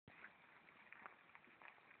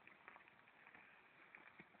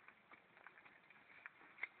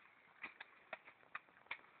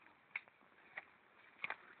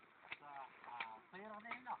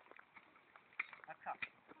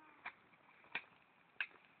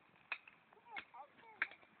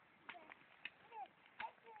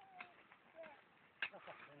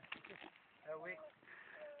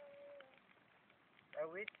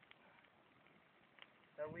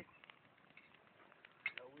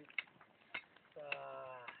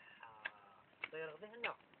غادي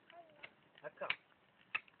هنا هكا.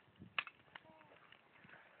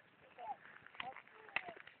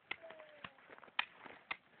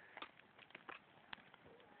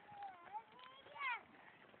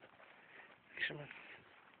 شمال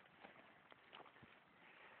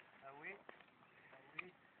اوي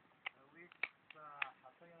صح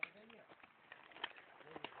عطيه غدايا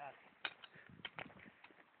هات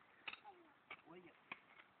ويا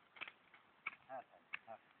هات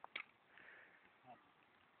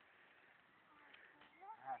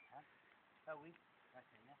اوي هات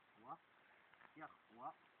هنا هو يا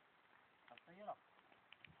هو الطيارة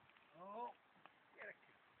او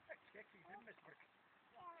يركب هكا يلمس برك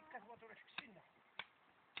كتبطو لك كسينا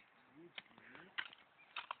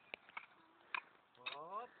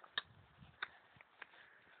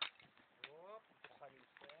هوب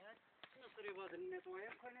خليفات نصري هذا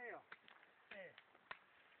النيطواير هنايا ايه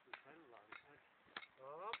نسهل الله نسهل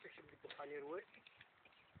هوب باش نبدو الدخان يروي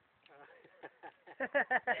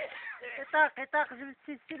طاق جبت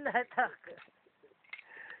سلسلة طاق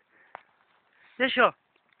شو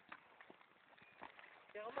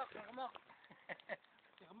يغمق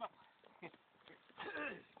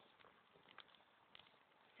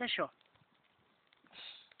شو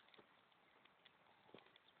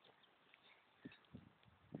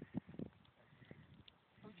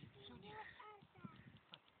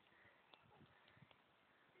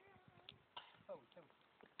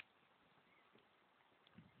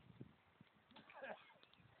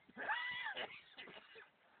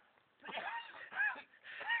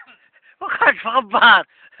وخرج في غبار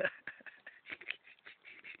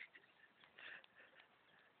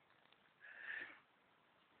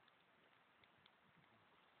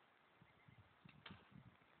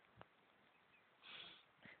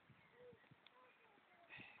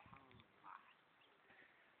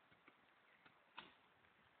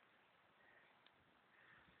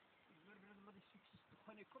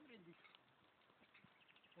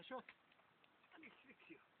شوف هذه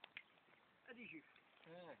السلكسيون هذه جيب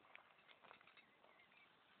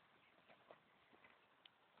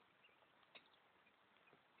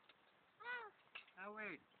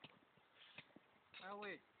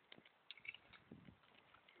اويد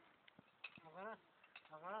اغرس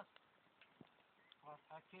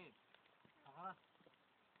اكيد اغرس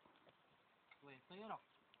وين طيرة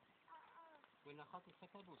وين خاطي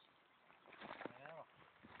السكابوس ايوا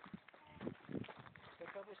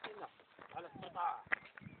السكابوس هنا على القطاع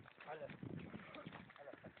على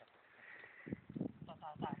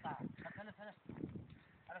طاع ثلاث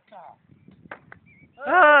على الساعة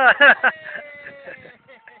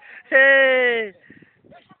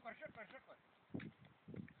شكر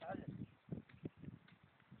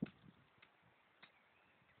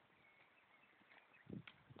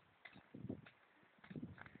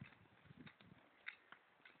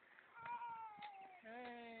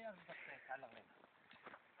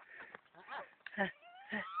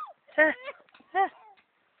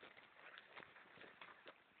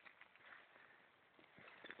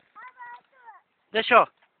ده شو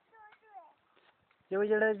جو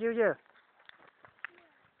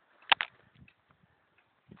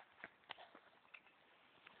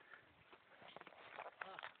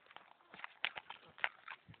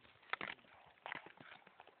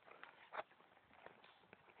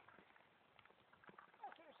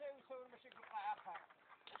يسوي ماشي قطع اخر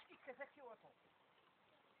اش كيف وطن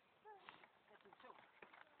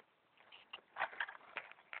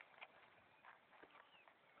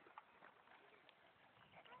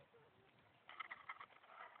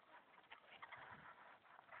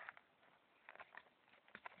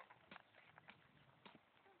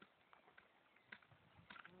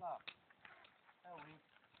الله اوي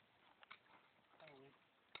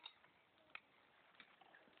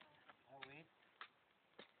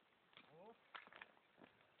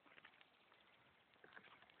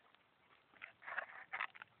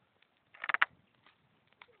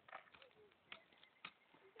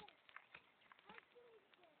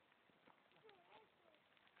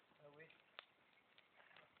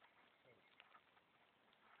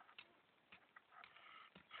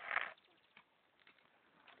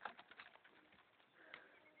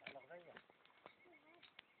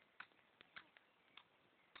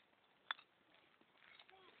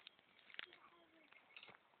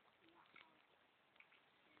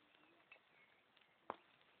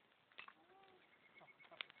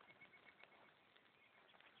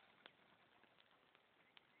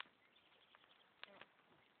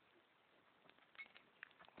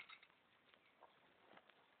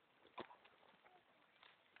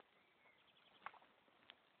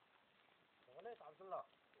غليت عبد الله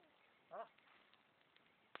ها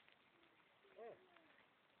ايه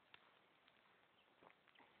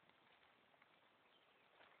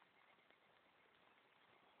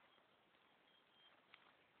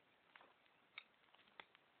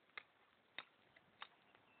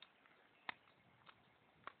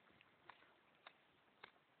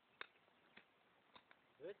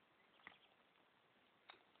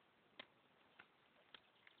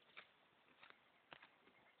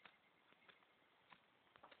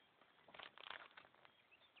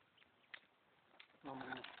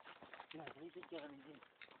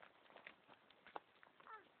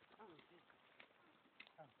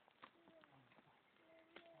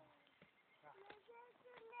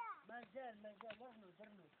مازال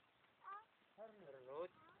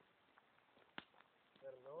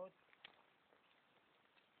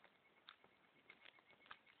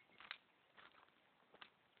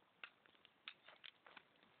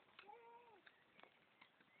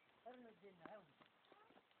درنود ديالنا هاوي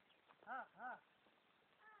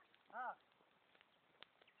ها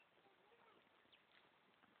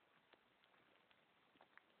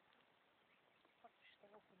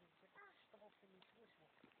اشتغلوا في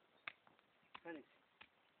هاني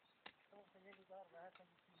اشتغلوا في اللي دار هكا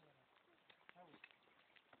هاوي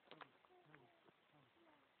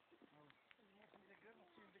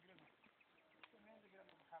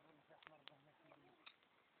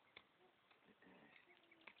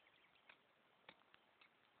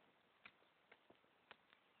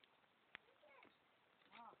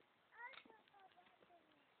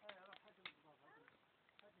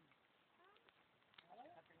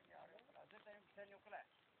ثاني وقلع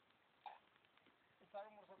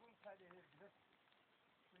صاروا مرتبون هذه هي الجبس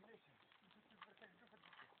وليش انتو تبركوا في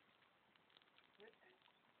الدكه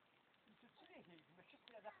انتو تسليه ماشي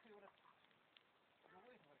تلا داخلي ولا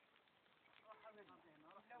هو يتبرك روح هذا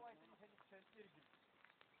نروح لا وايد ثاني يرجل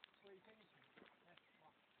شوي ثاني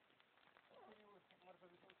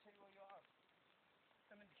مرتبون ثاني ويعرف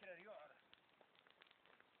ثمن كرا يعرف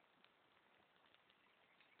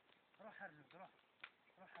روح ارنب روح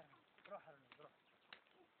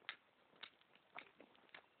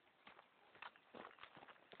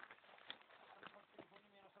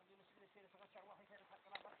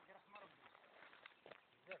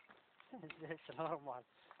ليش نورمال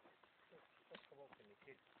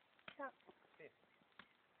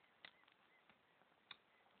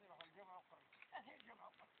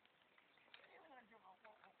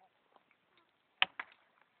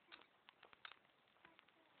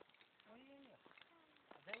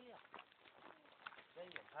زي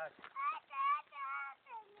هات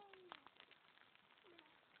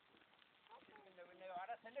ولا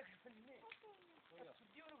يعرف هناك في الميل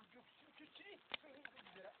تديونه بالجوك تشري فيه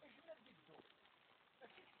الجزيرة ايش ندي الدور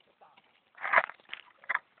ماشي تقطع فيه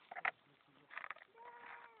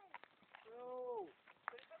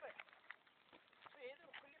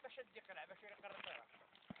هذا كل باش يقلع باش يقرر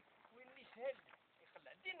واللي سهل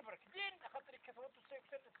يقلع دين برك دين خاطر كتوت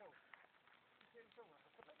السيف تسوي يسوي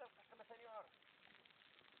خاطر ثاني عارف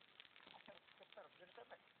عشان تكثر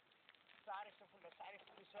بجرتك تعرف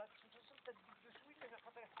كل ساعة توصل تدي شوية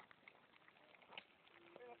خاطر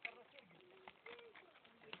قررتي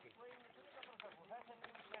وين تقدر هذا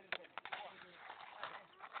المثال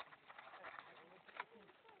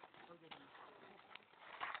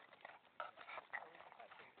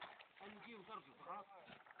نجي وترجع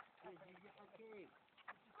خلاص نجي حكي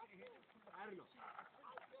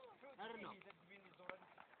ارنو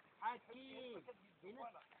حكي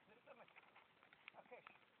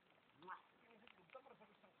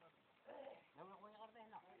هنا لو هو يغرد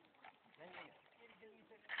هنا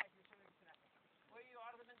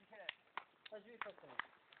ويعرض من ذكرى أجيب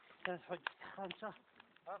تنحج 5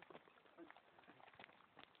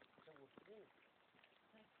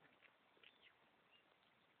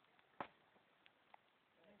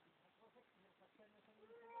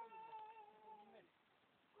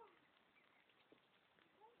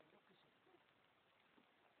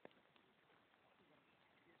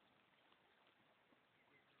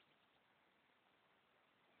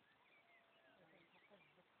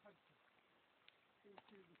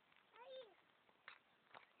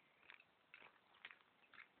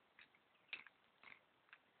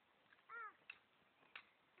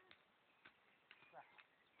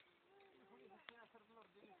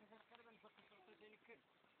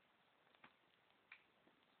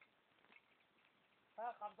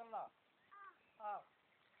 عبد الله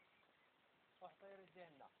روح طير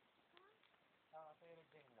الجهنة طير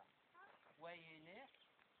الجهنة وينه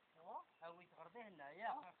هاوي تغرده هنا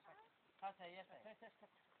يا خاصة هي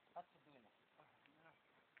خاصة الدوينة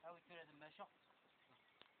هاوي تولد ماشو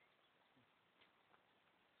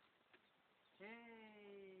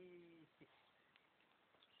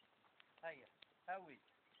هيا هاوي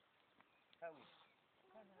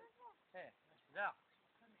ايه لا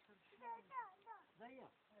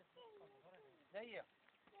زيه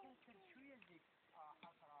شوية زيك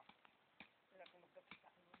حسرة لكن مدة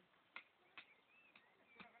تستحمل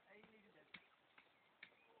أي نجدد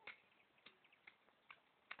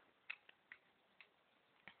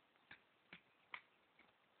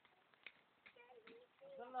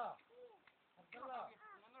عبد الله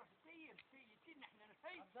نروح سيد نحن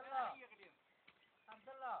نفيد عبد الله عبد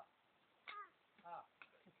الله.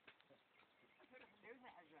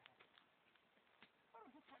 خليوها حاجة واحدة.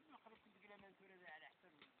 والله تسعد ما قربت بقلا ما نتورى ذا على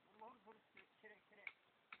حسب. والله فرص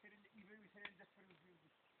سر يبيو سر ندفر وزيو.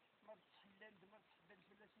 ما تحلان ما تحبان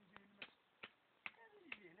ولا سنزيو المس. هذا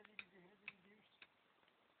اللي فيه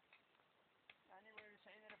يعني ولا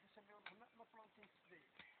سعينا لا فسمي والله ما بلانتين تسدي.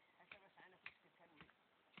 حتى بس عنا فسك كان وين.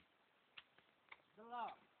 عبد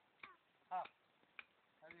الله.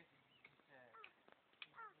 هذه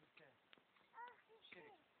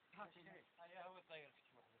شري. هيا هو طير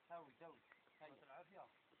في واحدة. داوي. هيا العافية.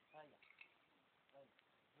 هيا.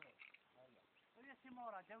 هيا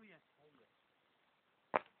سيمورا داوية. هيا.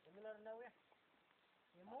 من الناوية.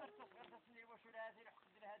 يموت تصني وشو لازم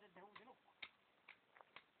نحقد هذا الدهود نو.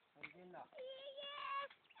 هيجينا.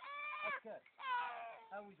 أكل.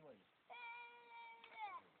 هاوي دوية.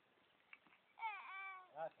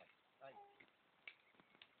 هاكل. هيا.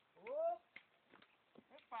 أوب.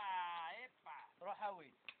 إبا. روح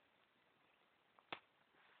هاوي.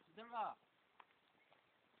 عبد الله.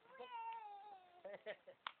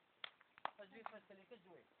 تجري فسلي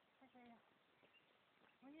كجوي.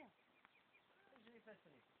 ويا. تجري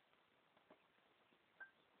فسلي.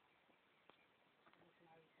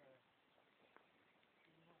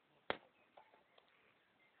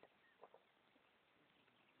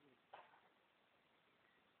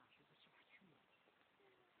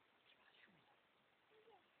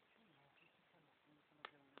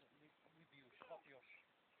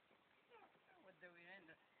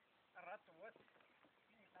 والدوينين الرطوات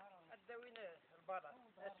الدوين البضع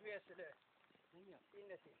أسوية سلاح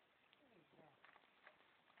إنتي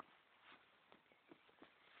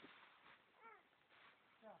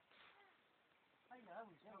هيا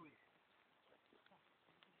هاوي.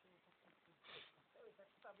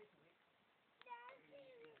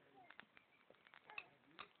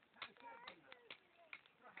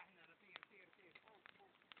 روح احنا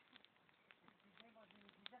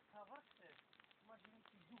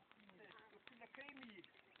طير كل كريمي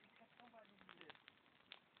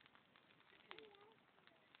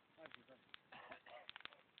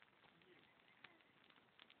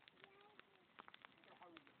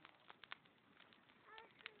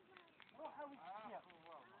روح هاوي الشيخ.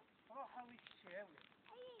 روح هاوي الشاوي.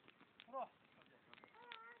 روح.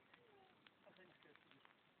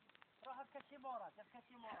 روح الكاسي مراد.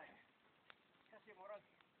 كاسي مراد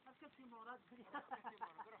الكاسي مراد.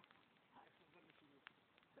 روح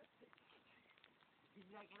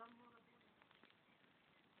بالله كلام مراد.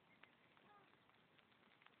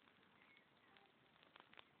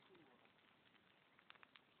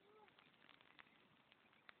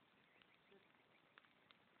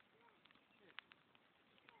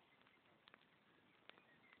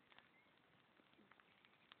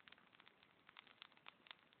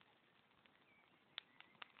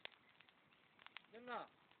 يلا.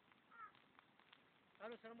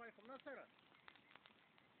 الو السلام عليكم ناصر.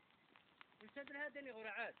 وسد هذاني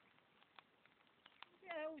غرعات.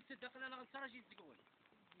 يا هو صدقنا انا غنصرا تقول.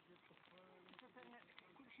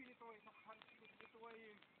 كل شيء طوي سخن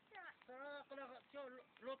طوي يا سراق لا شو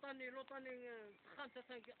لوطاني سخان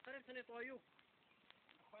قريب تنيطويو.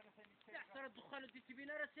 يا حسرة الدخان اللي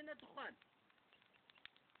تبينا راه سنة الدخان.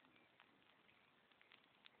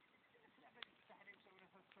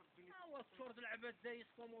 هو الصورة العباد زي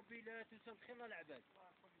الطوموبيلات وسام خير العباد.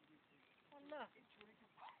 والله.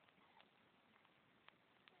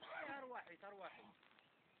 يا أرواحي.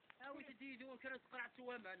 هاوي تديدو كان تقرع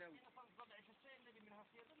توامع ناوي.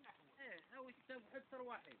 ايه هاوي تبحث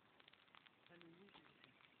أرواحي.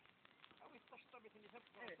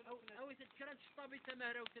 هاوي تتكرن تشطابي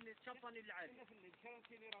تمهرة وتني تشطاني العالي.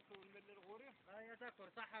 يا داكور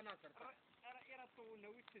صح ناصر.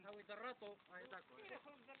 هاوي درطو. يا داكور.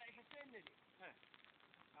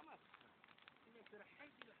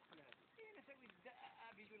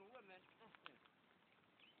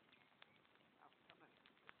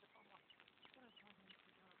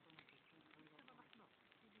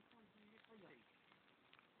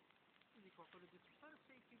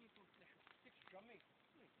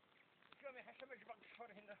 جامي حشم اجبق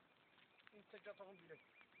الشهر هنا انت جاتهم بلاد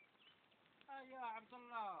يا عبد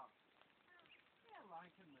الله. يلا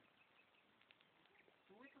نكمل.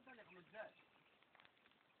 سويت طلق مزاج.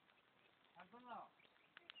 عبد الله.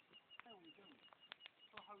 سوي.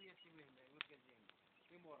 روح ويا سويهم وتقزين.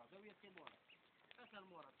 تيمورا دوية تيمورا. اسال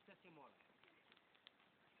مورا تيمورا.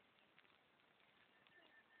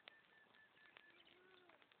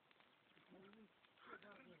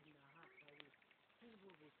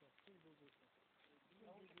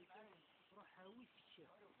 روح هاوي الشيخ.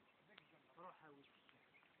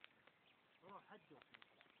 روح هدو.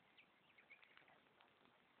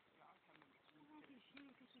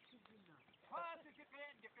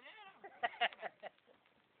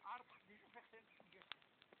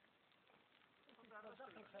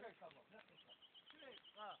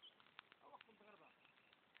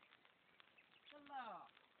 الله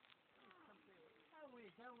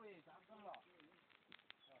هاويت عبد الله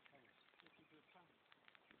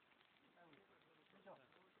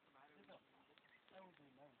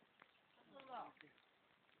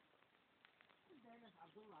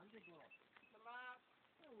عبد الله عندك ورق الله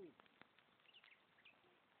هاويت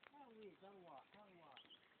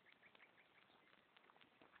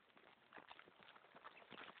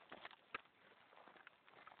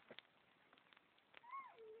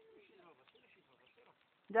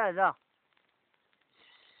روح لا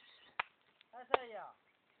هسايا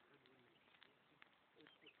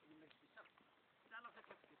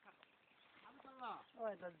عبد الله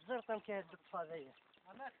وهذا الزرقة كاين بالطفا ذي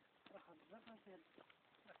هناك الزرقة كاين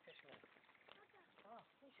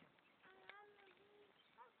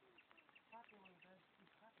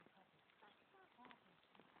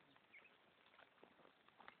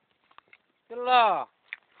يلا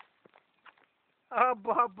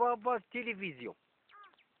هبا التلفزيون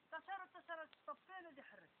تسرى الطفين اللي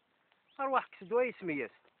حرك أرواح كسدوا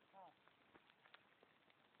يسمياس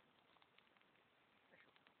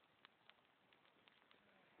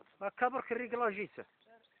كبرك الريكلاجيسه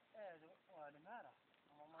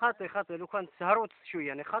خاطي لو كان تسهروا شويه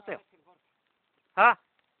يعني خاطي ها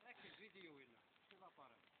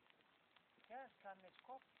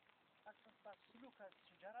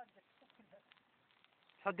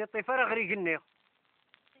حد الطفاره غير يقني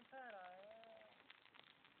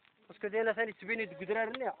باسكو دينا ثاني تبيني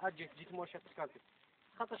القدرارني عاد جيت مواشي تسكانتي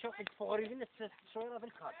خاطر شي واحد فوق رجلي شويه في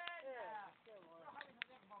الخال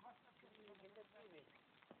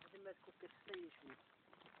ما تكون كتسيش فيه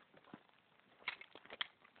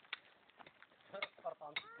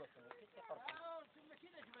قرطان تكوسن كيف قرطان ثم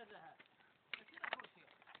كذا جبدها كذا كرسي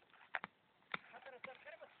حتى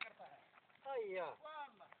السكر بس قرطها اييه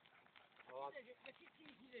والله ماشي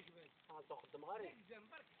كذا جبد تاخذ مغاري تجزم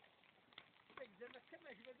برك تجزم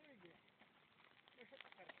كما جبدوا يجي ماشي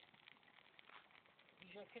تقرط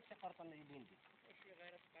يجي كيف قرطان يبين دي ماشي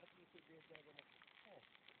غير تقرط من كل بيت هذا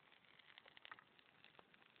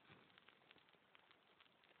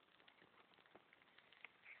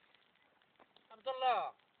عبد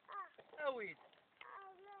الله اويد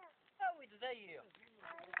ذي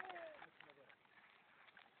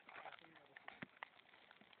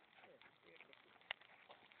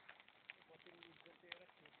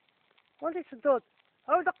وانت سدود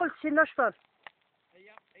او قلت شي نشطر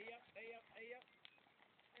هيا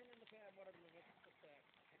انا اللي فيها مرض من غير حكي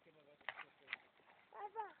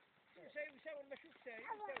ما يساوي المشوك يساوي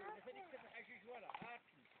مثلا يكتب حشيش ولا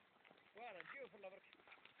جيو في الله برك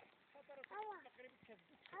خطر المغرب تشد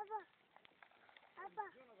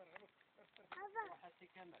وحسي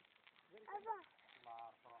كمل الله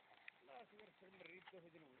صراحه لا تورث المريض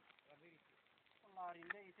تهدنوي غير والله راه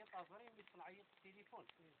ملي تطافري باش نعيط في التليفون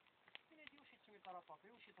ينادي واش تسوي طرافاطي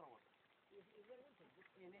واش تروح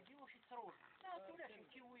ينادي واش تروح لا ولاش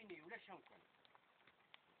نمشي ويني ولا شنكون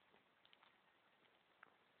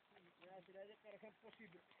هذه راه كان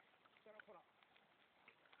بوسيبل ترى اخرى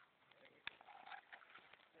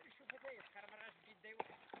شوف هذا يسخر مرات بيدي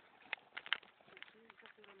واحد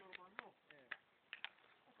كثير نورمالمون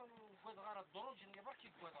كانوا بغيت غير الدروج اللي برك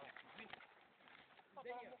يبغيت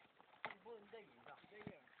غير زين داير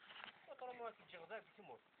داير ترى ما تجغداك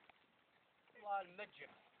تموت والله المجح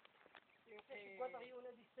يبغي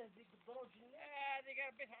ونادي يستهزئ بالدروج اللي هذيك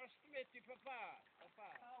ربيت على 600 بابا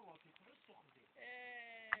هو كيفرس تخدي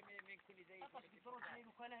من كل زي خاطر الدروج اللي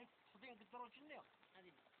لو كان هيك تخدين بالدروج اللي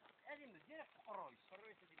هذه مديرك في الرويس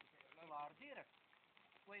الله ديرك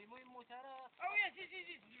المهم ترى اويا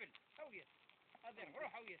زيد تجبل اويا هذا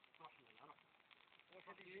روح اويا روح واش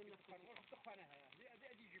هذه واش الدخان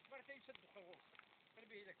هذا يجيب برتا يسد الخروج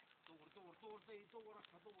قلبي لك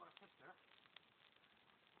دورك كثر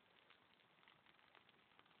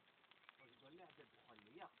ولا هذا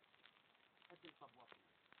الدخانيه هذه الصبوات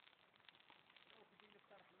وكدي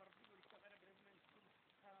نفترح مرضي ونشتغل برمان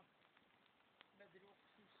بدري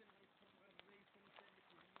وقت نسن الغربي يكون سالك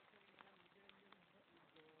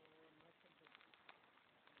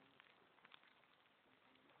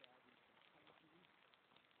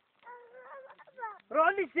روح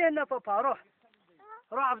علي زينا بابا روح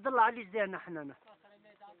عبد الله علي زينا حنانا